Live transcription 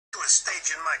To a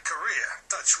stage in my career,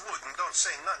 touch wood and don't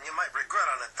say nothing you might regret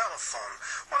on the telephone,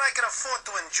 when I can afford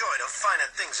to enjoy the finer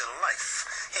things in life.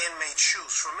 Handmade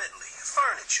shoes from Italy,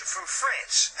 furniture from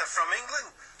France, and from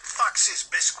England, Fox's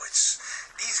Biscuits.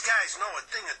 These guys know a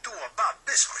thing or two about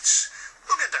biscuits.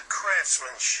 Look at the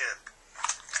craftsmanship.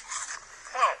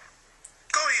 Well,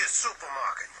 go to your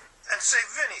supermarket and say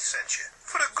Vinnie sent you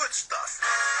for the good stuff.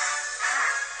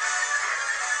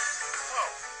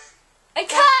 Whoa. A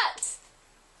cat!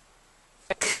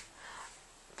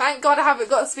 Thank God I haven't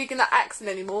got to speak in that accent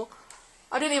anymore.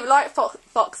 I don't even like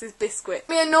Fox's Biscuit.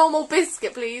 Give me a normal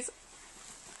biscuit, please.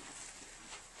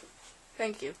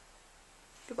 Thank you.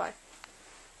 Goodbye.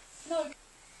 No.